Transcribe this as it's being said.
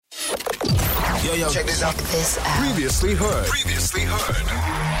yo. Check this out. Previously heard.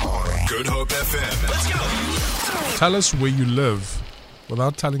 Good Hope FM. Let's go. Tell us where you live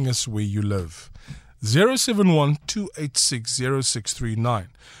without telling us where you live. 071-286-0639.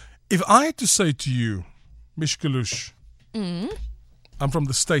 If I had to say to you, Mishkalush, I'm from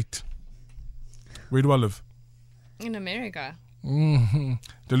the state. Where do I live? In America.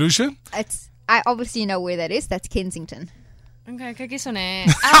 Delucia? I obviously know where that is. That's Kensington. Okay, kyk hierso nê.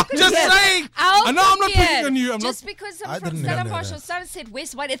 I'm just saying. I know I'm not picking on you. Just because I'm from didn't know Stellenbosch that. or Somerset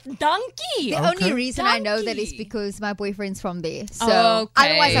West, what? It's donkey. The only reason I know that is Donkey. because my boyfriend's from there. So Okay.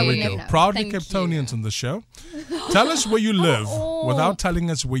 otherwise I There would we never go. know. Proudly Thank Capetonians on the show. Tell us where you live without telling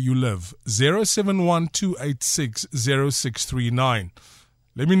us where you live. 071-286-0639.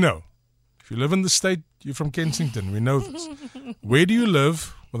 Let me know. If you live in the state, you're from Kensington. We know this. Where do you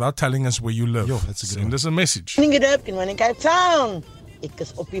live without telling us where you live? Yo, that's a good Send one. us a message. Good up, good morning, Cape Town. Ek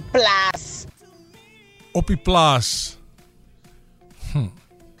is op die plaas. Oppie Plaas.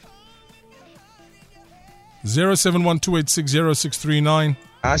 071-286-0639.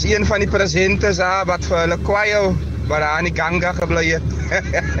 As een van die presentes wat vir hulle kwaai hou, wat daar aan die ganga gebly het.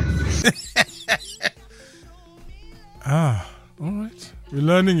 All right. We're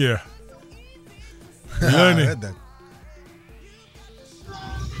learning here. We're learning. I heard that.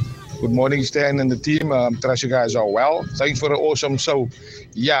 Good morning, Stan and the team. Trust you guys are well. Thanks for an awesome show.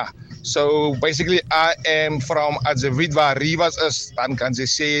 Yeah, so basically I am from, as jy weet waar Rivas is, dan kan jy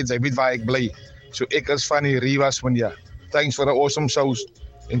sê, jy weet waar ek bly. So ek is van die Rivas van ja. Thanks for an awesome show.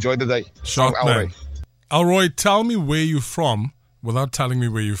 Enjoy the day. Sharp From Alroy. man. Alroy, tell me where you're from without telling me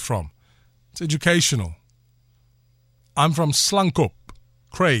where you're from. It's educational. I'm from Slankop.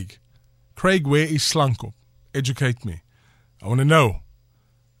 Craig. Craig, where is Slankop? Educate me. I want to know.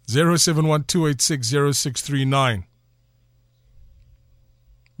 071-286-0639.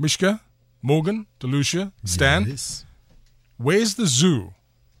 Mishka, Morgan, Delucia, Stan, Yes. where's the zoo?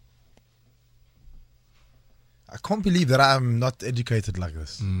 I can't believe that I'm not educated like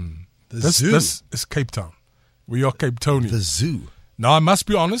this. The zoo. This is Cape Town. We are Cape Townians. The zoo. Now, I must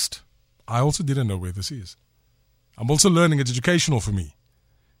be honest, I also didn't know where this is. I'm also learning, it's educational for me.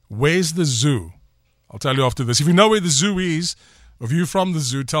 Where's the zoo? I'll tell you after this. If you know where the zoo is, or if you're from the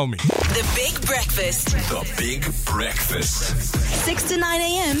zoo, tell me. The Big Breakfast. The Big Breakfast. 6 to 9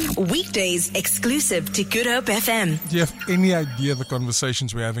 a.m. Weekdays exclusive to Good Hope FM. Do you have any idea the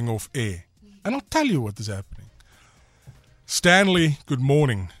conversations we're having off air? And I'll tell you what is happening. Stanley, good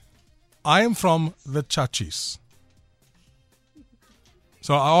morning. I am from the Chachis.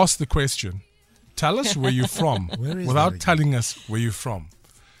 So I asked the question, tell us where you're from Where is without that again? telling us where you're from.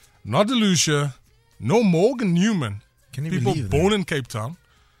 Not Delucia, no Morgan Newman. Can you People believe born that? in Cape Town.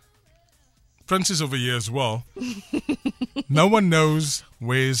 Princess over here as well. No one knows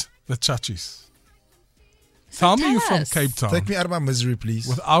where's the Chachis. Tell me tell you're from us. Cape Town Take me out of my misery, please.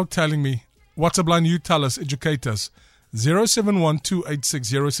 without telling me. WhatsApp line, you tell us, educate us.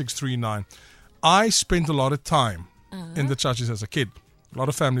 071-286-0639. I spent a lot of time in the churches as a kid. A lot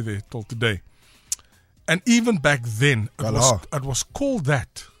of family there till today. And even back then, it was called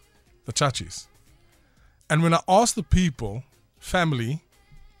that, the churches. And when I asked the people, family,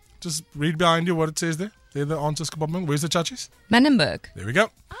 just read behind you what it says there. They're the answers. Where's the churches? Manenberg. There we go.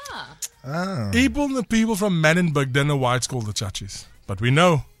 Ah. Even the people from Manenberg don't know why it's called the churches. But we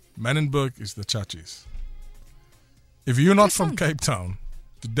know Manenberg is the churches. If you're not from Cape Town,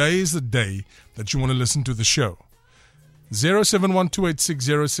 today is the day that you want to listen to the show.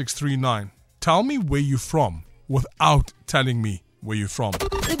 071-286-0639. Tell me where you're from without telling me where you're from.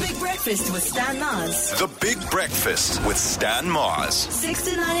 The Big Breakfast with Stan Mars. The Big Breakfast with Stan Mars. 6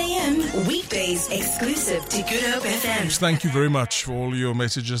 to 9 a.m. Weekdays exclusive to Good Hope FM. Thank you very much for all your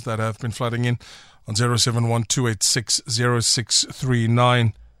messages that have been flooding in on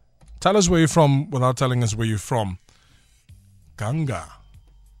 071-286-0639. Tell us where you're from without telling us where you're from. Ganga.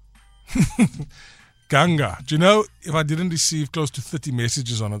 Ganga. Do you know, if I didn't receive close to 30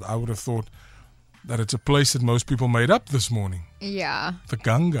 messages on it, I would have thought that it's a place that most people made up this morning. Yeah. The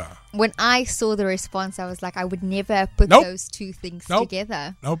Ganga. When I saw the response, I was like, I would never put Nope. those two things Nope.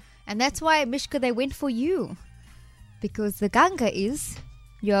 together. Nope. And that's why, Mishka, they went for you. Because the Ganga is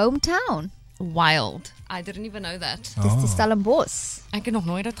your hometown. Wild. I didn't even know that. Dis die Stellenbosch. Ek het nog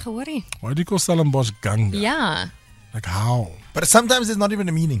nooit dit gehoor nie. Why do you call Stellenbosch Ganga? Ja. Like how? But sometimes there's not even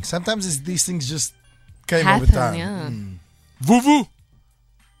a meaning. Sometimes these things just came over Happen, time. yeah. Vuvu.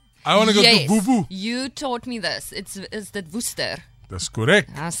 I want to go Yes. to Vuvu. You taught me this. Is dit Woester? That's correct.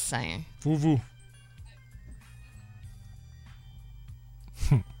 That's saying. Vuvu.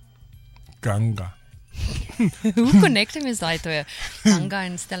 Ganga. Hoe connect hom is daai twee? Ganga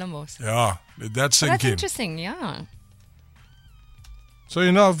en Stellenbosch. Yeah, let that But sink that's in. interesting, yeah. So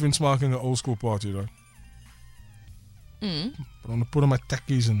you know I've been smoking an old school party, right? But I'm gonna put on my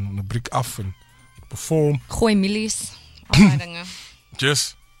tackies and I'm gonna break off and perform. Gooi milies, al daai dinge.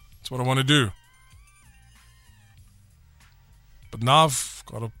 Just, that's what I want to do. But now I've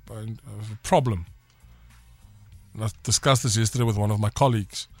got a problem. And I discussed this yesterday with one of my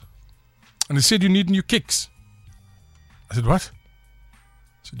colleagues. And he said, you need new kicks. I said, what?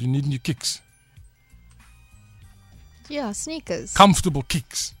 He said, you need new kicks. Yeah, sneakers. Comfortable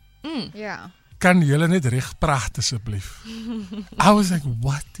kicks. Yeah. Kan julle net reg praat asseblief? I was like,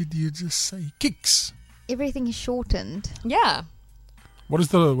 what did you just say? Kicks. Everything is shortened. Yeah. What is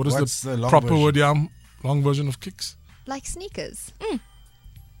the What's the long proper version? word? Yeah, long version of kicks. Like sneakers.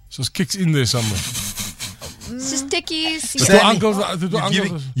 So it's kicks in there somewhere. Just tickies. The two Sammy, uncles, the two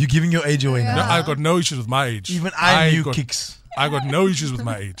uncles. You're giving your age away No, now. I got no issues with my age. Even I knew got, kicks. I got no issues with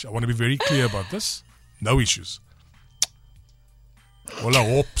my age. I want to be very clear about this. No issues. Walla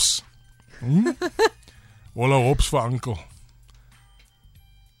hops. Walla hops for uncle.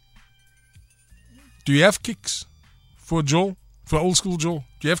 Do you have kicks for Joel? For old school Joel?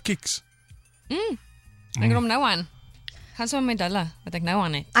 Do you have kicks? Ek het hom nou aan. Gaan so met hulle wat ek nou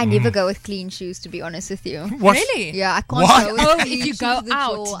aan het. I never go with clean shoes, to be honest with you. What? Really? Yeah, I can't What? go with Oh, clean if you shoes go to the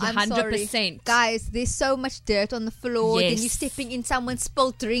out, door. I'm 100%. sorry. Guys, there's so much dirt on the floor. Then Yes. you're stepping in someone's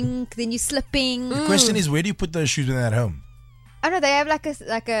spilled drink. Then you're slipping. The question is, where do you put those shoes when they're at home? Oh no, they have like a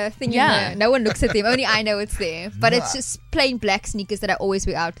thing Yeah. in there. No one looks at them. Only I know it's there. But it's just plain black sneakers that I always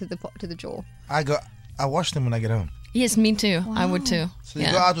wear out to the jaw. I wash them when I get home. Yes, me too. I would too. So you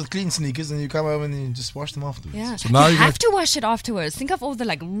go out with clean sneakers and you come home and you just wash them afterwards. Yeah. So now you you're have to wash it afterwards. Think of all the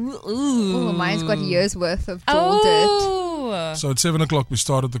like. Ooh. Oh, mine's got years worth of jaw dirt. Oh. So at 7 o'clock we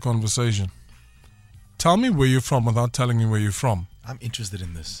started the conversation. Tell me where you're from without telling me where you're from. I'm interested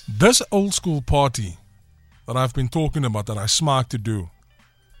in this. This old school party that I've been talking about that I smart to do,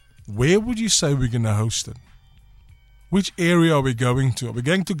 where would you say we're going to host it? Which area are we going to? Are we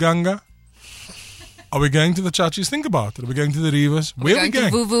going to Ganga? Are we going to the Chachis? Think about it. Are we going to the Rivers? Where are we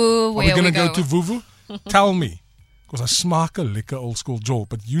going? To Vuvu. Are Where we going to go? go to Vuvu? Tell me. Because I smaak a lekker old school Joel.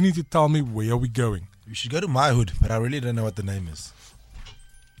 But you need to tell me where are we going. You should go to my hood, but I really don't know what the name is.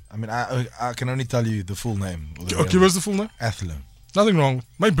 I mean, I can only tell you the full name. Okay, what's the full name? Athlone. Nothing wrong.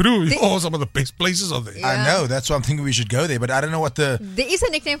 My brew. Oh, some of the best places are there. Yeah. I know, that's why I'm thinking we should go there, but I don't know what the... There is a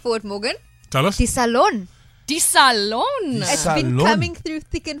nickname for it, Morgan. Tell us. The Salon. Die salon. It's been Salon. coming through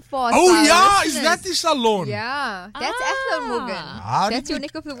thick and fast. Oh, by our yeah. Is listeners. that the salon? Yeah. That's Athlone, Morgan. How That's did your we-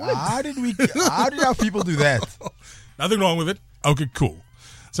 neck of the woods. How did our people do that? Nothing wrong with it. Okay, cool.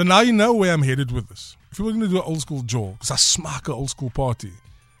 So now you know where I'm headed with this. If we were going to do an old school Joel, because I smack an old school party,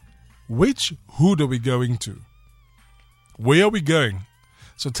 which hood are we going to? Where are we going?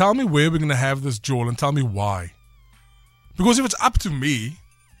 So tell me where we're going to have this Joel and tell me why. Because if it's up to me,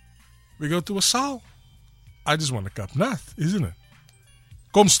 we go to a Sal. I just want a cup nath, isn't it?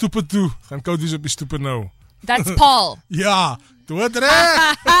 Kom stupid toe. Gaan koudjies op die stoep nou. That's Paul. Ja, doe het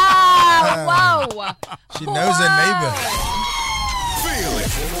reg. Wow. She knows her neighbor. Feel it.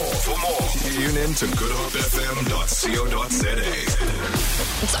 For more, tune in to goodhopefm.co.za.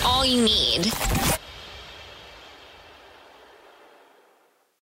 It's all you need.